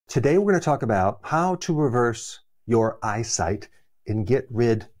Today we're going to talk about how to reverse your eyesight and get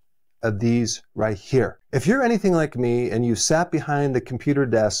rid of these right here. If you're anything like me and you sat behind the computer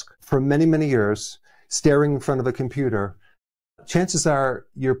desk for many, many years, staring in front of a computer, chances are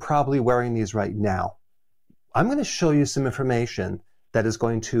you're probably wearing these right now. I'm going to show you some information that is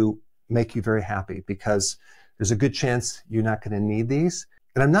going to make you very happy because there's a good chance you're not going to need these.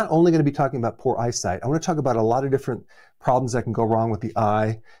 And I'm not only going to be talking about poor eyesight. I want to talk about a lot of different problems that can go wrong with the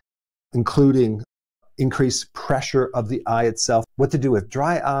eye, including increased pressure of the eye itself, what to do with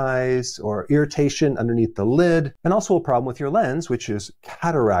dry eyes or irritation underneath the lid, and also a problem with your lens, which is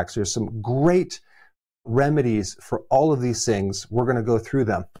cataracts. There's some great remedies for all of these things. We're going to go through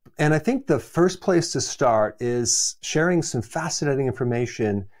them. And I think the first place to start is sharing some fascinating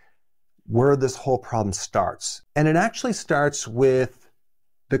information where this whole problem starts. And it actually starts with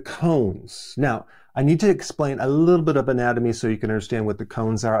the cones. Now, I need to explain a little bit of anatomy so you can understand what the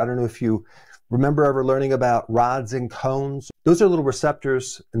cones are. I don't know if you remember ever learning about rods and cones. Those are little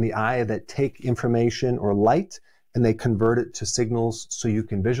receptors in the eye that take information or light and they convert it to signals so you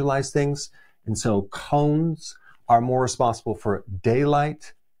can visualize things. And so cones are more responsible for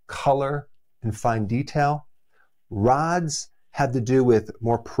daylight, color, and fine detail. Rods have to do with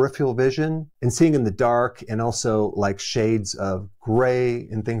more peripheral vision and seeing in the dark and also like shades of gray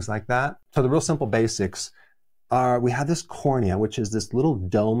and things like that. So the real simple basics are we have this cornea, which is this little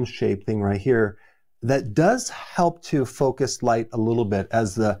dome-shaped thing right here that does help to focus light a little bit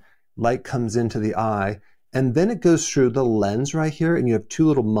as the light comes into the eye. And then it goes through the lens right here, and you have two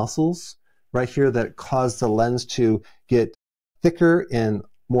little muscles right here that cause the lens to get thicker and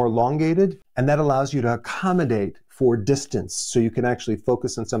more elongated, and that allows you to accommodate for distance, so you can actually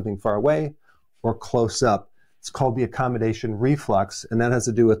focus on something far away or close up. It's called the accommodation reflex, and that has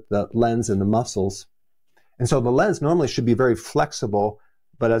to do with the lens and the muscles. And so the lens normally should be very flexible,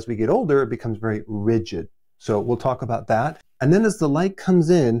 but as we get older, it becomes very rigid. So we'll talk about that. And then as the light comes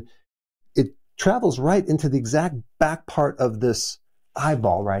in, it travels right into the exact back part of this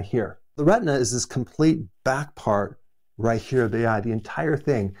eyeball right here. The retina is this complete back part right here of the eye, the entire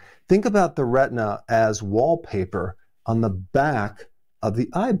thing. Think about the retina as wallpaper on the back of the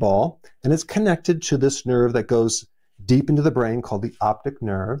eyeball, and it's connected to this nerve that goes deep into the brain called the optic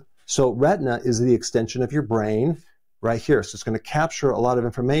nerve. So retina is the extension of your brain right here. So it's going to capture a lot of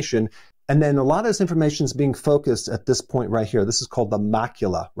information, and then a lot of this information is being focused at this point right here. This is called the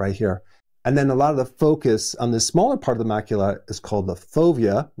macula right here. And then a lot of the focus on the smaller part of the macula is called the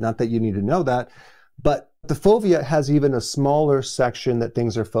fovea. Not that you need to know that, but the fovea has even a smaller section that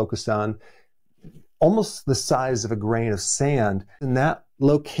things are focused on, almost the size of a grain of sand. In that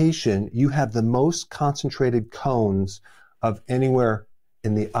location, you have the most concentrated cones of anywhere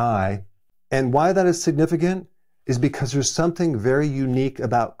in the eye. And why that is significant is because there's something very unique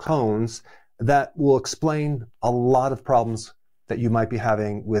about cones that will explain a lot of problems that you might be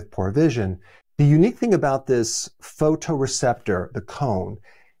having with poor vision. The unique thing about this photoreceptor, the cone,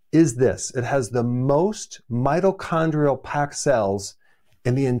 is this. It has the most mitochondrial packed cells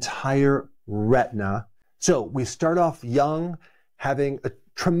in the entire retina. So we start off young, having a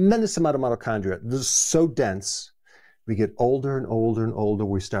tremendous amount of mitochondria. This is so dense. We get older and older and older.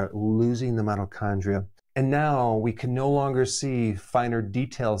 We start losing the mitochondria. And now we can no longer see finer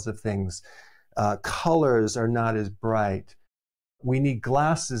details of things. Colors are not as bright. We need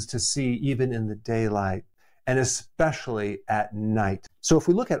glasses to see even in the daylight, and especially at night. So if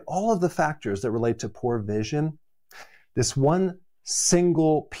we look at all of the factors that relate to poor vision, this one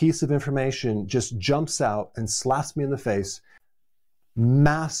single piece of information just jumps out and slaps me in the face.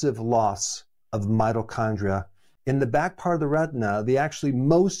 Massive loss of mitochondria. In the back part of the retina, the actually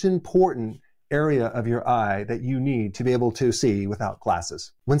most important area of your eye that you need to be able to see without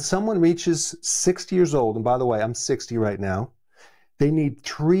glasses. When someone reaches 60 years old, and by the way, I'm 60 right now, they need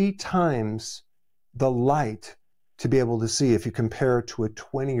 3 times the light to be able to see if you compare it to a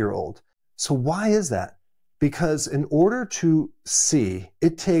 20-year-old. So why is that? Because in order to see,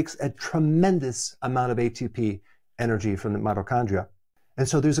 it takes a tremendous amount of ATP energy from the mitochondria. And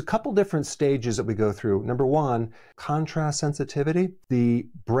so there's a couple different stages that we go through. Number one, contrast sensitivity. The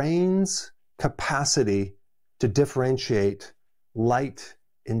brain's capacity to differentiate light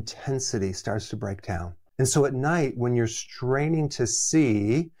intensity starts to break down. And so at night, when you're straining to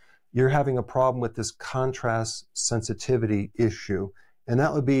see, you're having a problem with this contrast sensitivity issue. And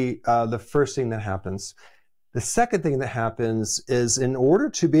that would be the first thing that happens. The second thing that happens is in order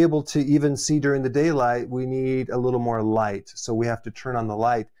to be able to even see during the daylight, we need a little more light. So we have to turn on the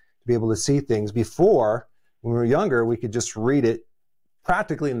light to be able to see things. Before, when we were younger, we could just read it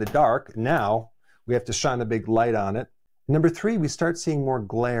practically in the dark. Now we have to shine a big light on it. Number 3, we start seeing more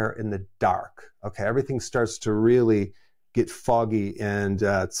glare in the dark. Okay, everything starts to really get foggy, and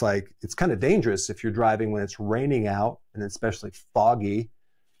it's kind of dangerous if you're driving when it's raining out, and especially foggy.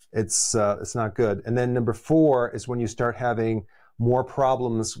 It's not good. And then number 4 is when you start having more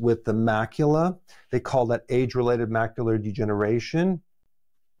problems with the macula. They call that age-related macular degeneration.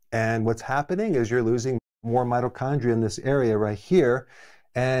 And what's happening is you're losing more mitochondria in this area right here.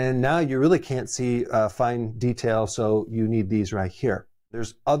 And now you really can't see fine detail, so you need these right here.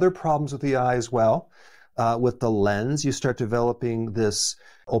 There's other problems with the eye as well. With the lens, you start developing this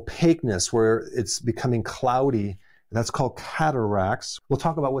opaqueness where it's becoming cloudy. That's called cataracts. We'll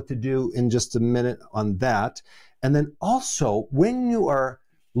talk about what to do in just a minute on that. And then also, when you are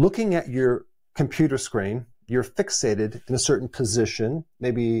looking at your computer screen, you're fixated in a certain position,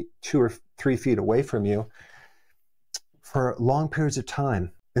 maybe 2 or 3 feet away from you, for long periods of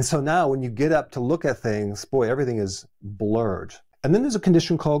time. And so now when you get up to look at things, boy, everything is blurred. And then there's a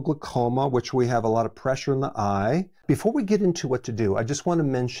condition called glaucoma, which we have a lot of pressure in the eye. Before we get into what to do, I just want to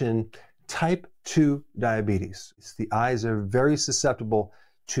mention type 2 diabetes. The eyes are very susceptible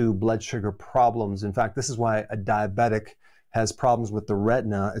to blood sugar problems. In fact, this is why a diabetic has problems with the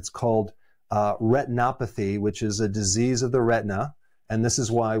retina. It's called retinopathy, which is a disease of the retina. And this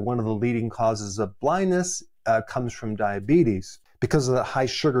is why one of the leading causes of blindness comes from diabetes, because of the high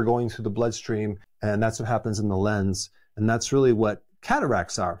sugar going through the bloodstream, and that's what happens in the lens. And that's really what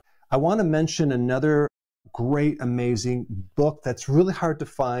cataracts are. I want to mention another great, amazing book that's really hard to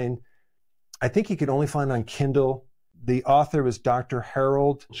find. I think you can only find on Kindle. The author is Dr.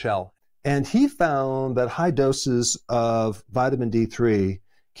 Harold Shell, and he found that high doses of vitamin D3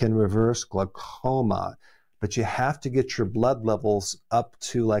 can reverse glaucoma, but you have to get your blood levels up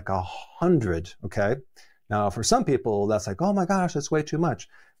to like 100, okay? Now, for some people, that's like, oh my gosh, that's way too much.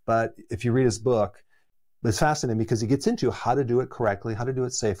 But if you read his book, it's fascinating because he gets into how to do it correctly, how to do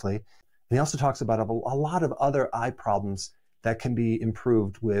it safely. And he also talks about a lot of other eye problems that can be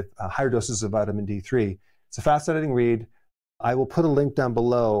improved with higher doses of vitamin D3. It's a fascinating read. I will put a link down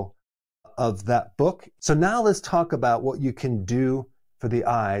below of that book. So now let's talk about what you can do for the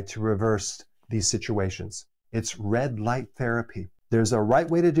eye to reverse these situations. It's red light therapy. There's a right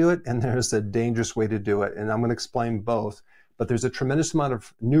way to do it, and there's a dangerous way to do it. And I'm going to explain both. But there's a tremendous amount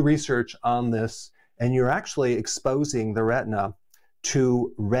of new research on this, and you're actually exposing the retina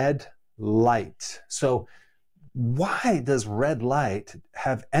to red light. So why does red light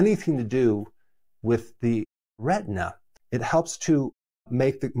have anything to do with the retina? It helps to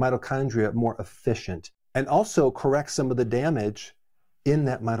make the mitochondria more efficient and also correct some of the damage in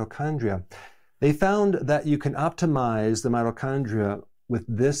that mitochondria. They found that you can optimize the mitochondria with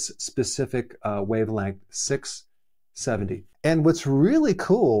this specific wavelength, 670. And what's really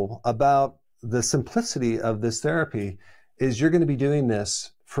cool about the simplicity of this therapy is you're going to be doing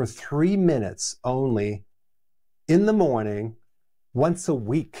this for 3 minutes only in the morning, once a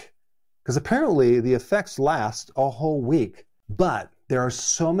week. Because apparently the effects last a whole week. But there are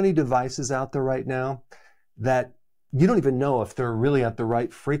so many devices out there right now that you don't even know if they're really at the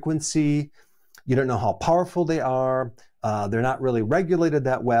right frequency. You don't know how powerful they are. They're not really regulated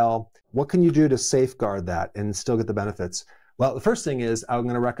that well. What can you do to safeguard that and still get the benefits? Well, the first thing is I'm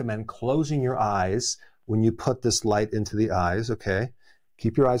going to recommend closing your eyes when you put this light into the eyes, okay?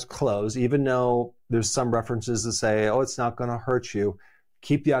 Keep your eyes closed, even though there's some references that say, oh, it's not going to hurt you.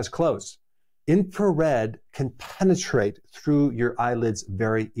 Keep the eyes closed. Infrared can penetrate through your eyelids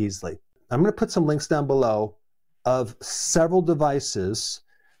very easily. I'm going to put some links down below of several devices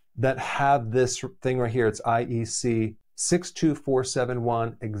that have this thing right here. It's IEC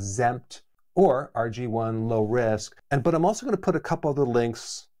 62471 exempt or RG1 low risk. But I'm also going to put a couple other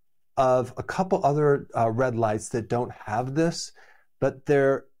links of a couple other red lights that don't have this, but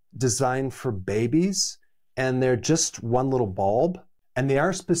they're designed for babies and they're just one little bulb and they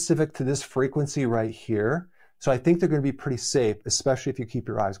are specific to this frequency right here. So I think they're going to be pretty safe, especially if you keep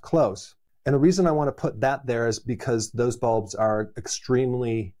your eyes closed. And the reason I want to put that there is because those bulbs are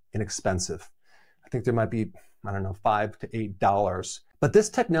extremely inexpensive. I think there might be, I don't know, $5 to $8. But this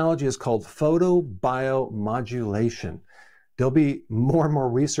technology is called photobiomodulation. There'll be more and more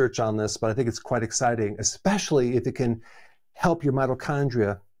research on this, but I think it's quite exciting, especially if it can help your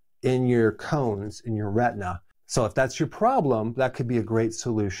mitochondria in your cones, in your retina. So if that's your problem, that could be a great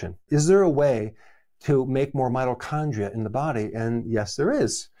solution. Is there a way to make more mitochondria in the body? And yes, there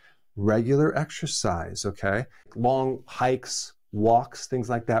is. Regular exercise, okay? Long hikes, walks, things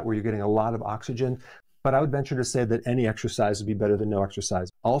like that, where you're getting a lot of oxygen. But I would venture to say that any exercise would be better than no exercise.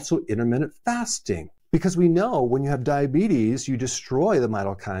 Also, intermittent fasting. Because we know when you have diabetes, you destroy the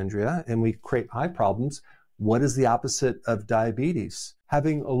mitochondria and we create eye problems. What is the opposite of diabetes?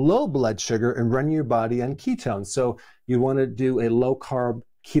 Having a low blood sugar and running your body on ketones. So you want to do a low carb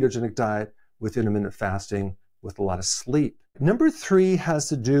ketogenic diet with intermittent fasting with a lot of sleep. Number 3 has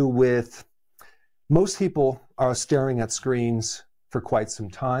to do with most people are staring at screens for quite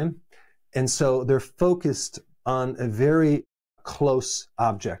some time. And so they're focused on a very close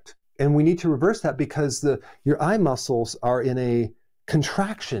object. And we need to reverse that because your eye muscles are in a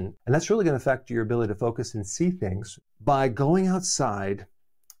contraction. And that's really going to affect your ability to focus and see things. By going outside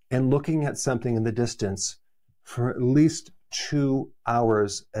and looking at something in the distance for at least 2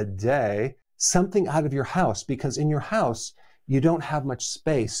 hours a day, something out of your house, because in your house, you don't have much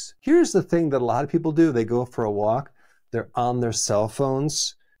space. Here's the thing that a lot of people do. They go for a walk. They're on their cell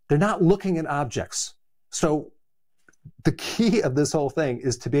phones. They're not looking at objects. So the key of this whole thing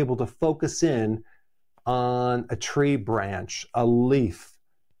is to be able to focus in on a tree branch, a leaf,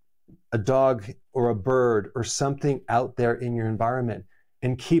 a dog or a bird or something out there in your environment,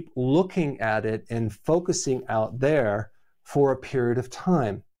 and keep looking at it and focusing out there for a period of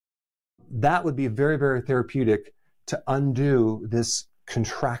time. That would be very, very therapeutic to undo this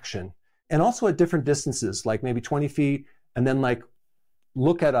contraction. And also at different distances, like maybe 20 feet, and then like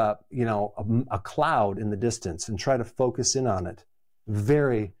look at a cloud in the distance and try to focus in on it.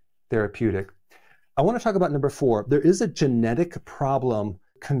 Very therapeutic. I want to talk about number 4. There is a genetic problem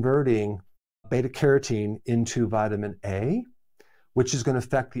converting beta carotene into vitamin A, which is going to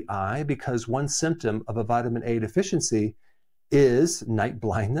affect the eye because one symptom of a vitamin A deficiency is night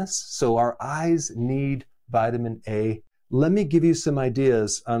blindness. So our eyes need vitamin A. Let me give you some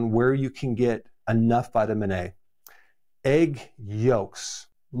ideas on where you can get enough vitamin A. Egg yolks,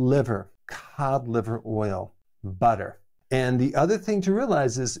 liver, cod liver oil, butter. And the other thing to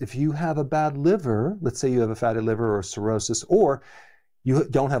realize is if you have a bad liver, let's say you have a fatty liver or cirrhosis, or you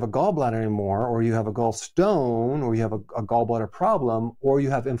don't have a gallbladder anymore, or you have a gallstone, or you have a gallbladder problem, or you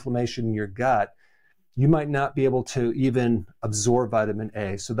have inflammation in your gut, you might not be able to even absorb vitamin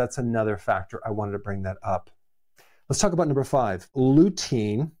A. So that's another factor. I wanted to bring that up. Let's talk about number 5,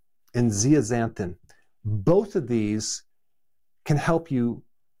 lutein and zeaxanthin. Both of these can help you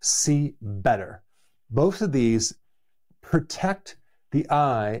see better. Both of these protect the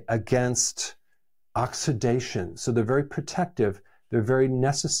eye against oxidation. So they're very protective. They're very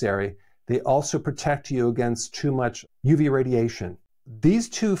necessary. They also protect you against too much UV radiation. These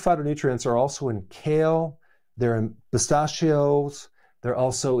 2 phytonutrients are also in kale. They're in pistachios. They're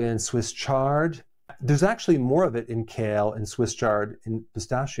also in Swiss chard. There's actually more of it in kale and Swiss chard and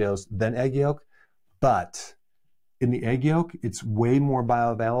pistachios than egg yolk, but in the egg yolk, it's way more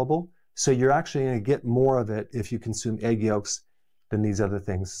bioavailable. So you're actually going to get more of it if you consume egg yolks than these other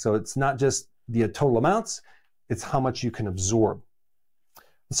things. So it's not just the total amounts, it's how much you can absorb.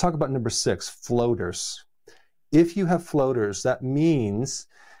 Let's talk about number 6, floaters. If you have floaters, that means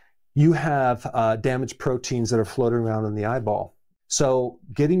you have damaged proteins that are floating around in the eyeball. So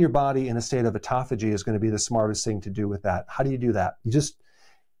getting your body in a state of autophagy is going to be the smartest thing to do with that. How do you do that?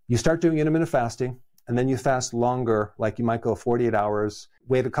 You start doing intermittent fasting, and then you fast longer, like you might go 48 hours,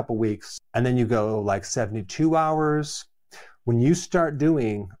 wait a couple weeks, and then you go like 72 hours. When you start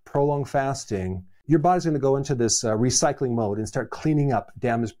doing prolonged fasting, your body's going to go into this recycling mode and start cleaning up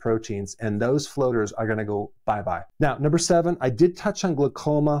damaged proteins, and those floaters are going to go bye-bye. Now, number 7, I did touch on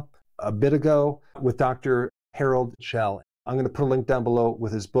glaucoma a bit ago with Dr. Harold Schell. I'm going to put a link down below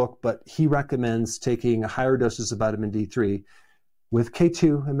with his book, but he recommends taking higher doses of vitamin D3 with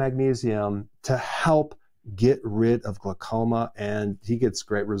K2 and magnesium to help get rid of glaucoma, and he gets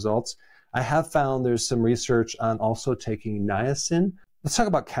great results. I have found there's some research on also taking niacin. Let's talk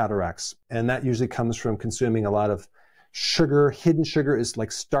about cataracts, and that usually comes from consuming a lot of sugar. Hidden sugar is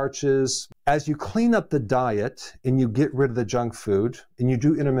like starches. As you clean up the diet and you get rid of the junk food and you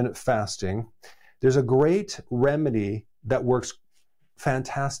do intermittent fasting, there's a great remedy that works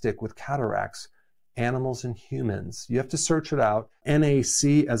fantastic with cataracts, animals and humans. You have to search it out.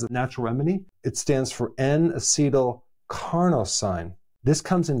 NAC as a natural remedy. It stands for N-acetylcarnosine. This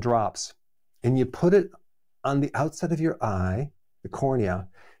comes in drops, and you put it on the outside of your eye, the cornea.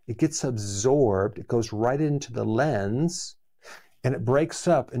 It gets absorbed. It goes right into the lens, and it breaks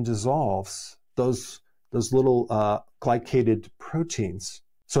up and dissolves those little glycated proteins.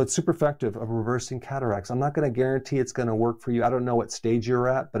 So it's super effective of reversing cataracts. I'm not going to guarantee it's going to work for you. I don't know what stage you're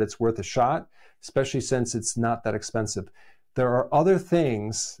at, but it's worth a shot, especially since it's not that expensive. There are other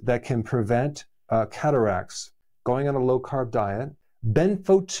things that can prevent cataracts. Going on a low-carb diet.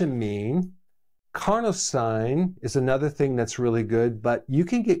 Benfotiamine. Carnosine is another thing that's really good, but you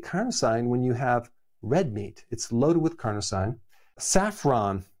can get carnosine when you have red meat. It's loaded with carnosine.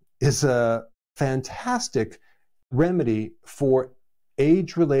 Saffron is a fantastic remedy for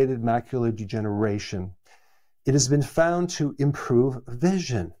age-related macular degeneration. It has been found to improve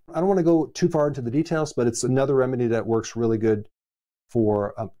vision. I don't want to go too far into the details, but it's another remedy that works really good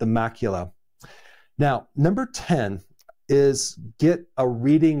for the macula. Now, number 10 is get a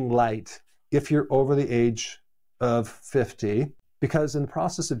reading light if you're over the age of 50, because in the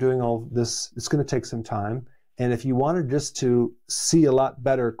process of doing all this, it's going to take some time. And if you wanted just to see a lot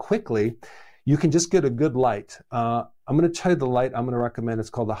better quickly, you can just get a good light. I'm going to tell you the light I'm going to recommend. It's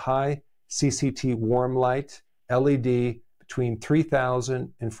called the high CCT warm light LED between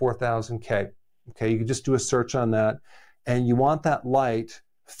 3000 and 4000 K. Okay, you can just do a search on that. And you want that light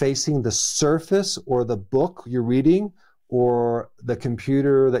facing the surface or the book you're reading or the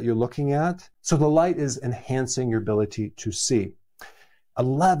computer that you're looking at. So the light is enhancing your ability to see.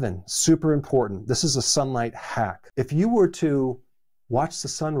 11, super important. This is a sunlight hack. If you were to watch the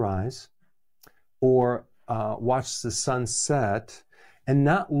sunrise or watch the sunset and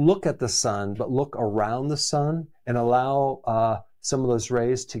not look at the sun, but look around the sun and allow some of those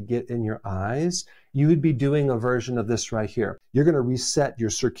rays to get in your eyes, you would be doing a version of this right here. You're going to reset your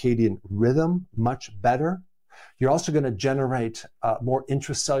circadian rhythm much better. You're also going to generate more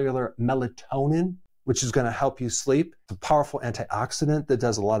intracellular melatonin, which is going to help you sleep. It's a powerful antioxidant that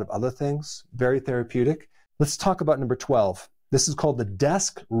does a lot of other things, very therapeutic. Let's talk about number 12. This is called the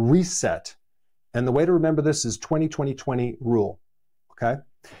desk reset. And the way to remember this is 20-20-20 rule, okay?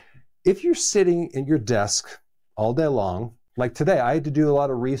 If you're sitting in your desk all day long, like today, I had to do a lot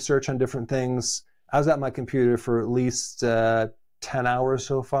of research on different things. I was at my computer for at least 10 hours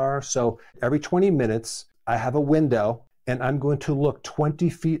so far. So every 20 minutes, I have a window and I'm going to look 20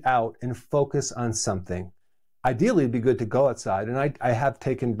 feet out and focus on something. Ideally, it'd be good to go outside. And I have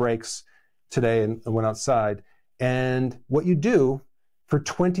taken breaks today and went outside. And what you do for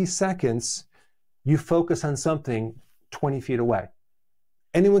 20 seconds, you focus on something 20 feet away.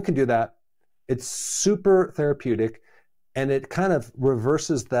 Anyone can do that. It's super therapeutic. And it kind of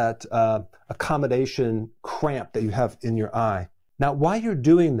reverses that accommodation cramp that you have in your eye. Now, while you're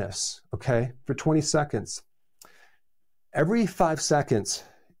doing this, okay, for 20 seconds, every 5 seconds,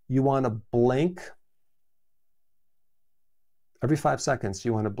 you want to blink. Every 5 seconds,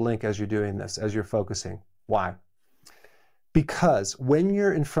 you want to blink as you're doing this, as you're focusing. Why? Because when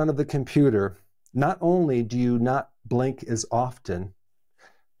you're in front of the computer, not only do you not blink as often,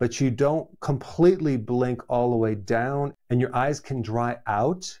 but you don't completely blink all the way down and your eyes can dry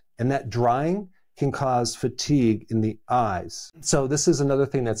out, and that drying can cause fatigue in the eyes. So this is another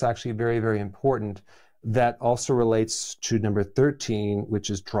thing that's actually very, very important that also relates to number 13,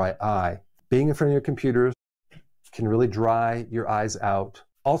 which is dry eye. Being in front of your computer can really dry your eyes out.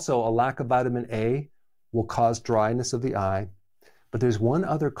 Also, a lack of vitamin A will cause dryness of the eye. But there's one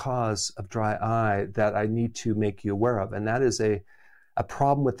other cause of dry eye that I need to make you aware of, and that is a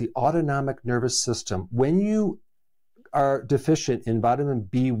problem with the autonomic nervous system. When you are deficient in vitamin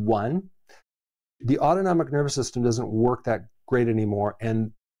B1, the autonomic nervous system doesn't work that great anymore,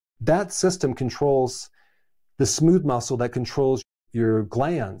 and that system controls the smooth muscle that controls your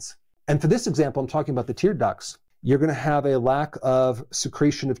glands. And for this example, I'm talking about the tear ducts. You're going to have a lack of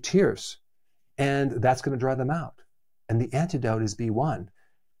secretion of tears, and that's going to dry them out. And the antidote is B1.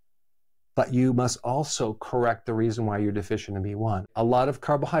 But you must also correct the reason why you're deficient in B1. A lot of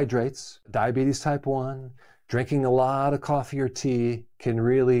carbohydrates, diabetes type 1, drinking a lot of coffee or tea can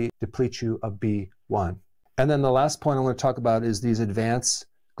really deplete you of B1. And then the last point I want to talk about is these advanced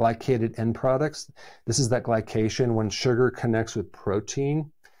glycated end products. This is that glycation when sugar connects with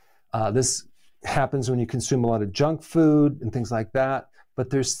protein. This happens when you consume a lot of junk food and things like that. But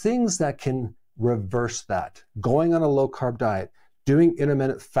there's things that can reverse that. Going on a low-carb diet, doing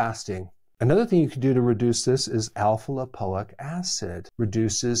intermittent fasting. Another thing you can do to reduce this is alpha-lipoic acid,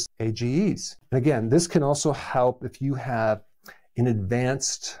 reduces AGEs. And again, this can also help if you have an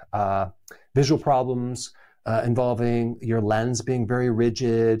advanced visual problems involving your lens being very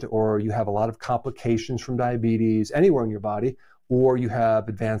rigid, or you have a lot of complications from diabetes anywhere in your body, or you have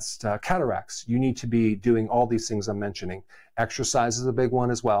advanced cataracts. You need to be doing all these things I'm mentioning. Exercise is a big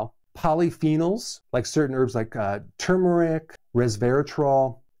one as well. Polyphenols, like certain herbs like turmeric,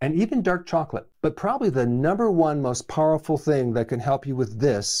 resveratrol, and even dark chocolate. But probably the number one most powerful thing that can help you with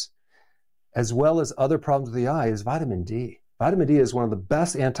this, as well as other problems with the eye, is vitamin D. Vitamin D is one of the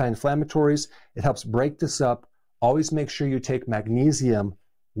best anti-inflammatories. It helps break this up. Always make sure you take magnesium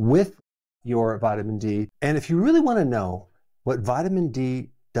with your vitamin D. And if you really want to know what vitamin D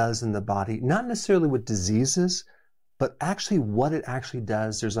does in the body, not necessarily with diseases, but actually what it actually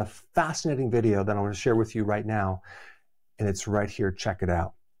does, there's a fascinating video that I want to share with you right now, and it's right here. Check it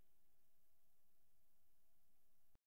out.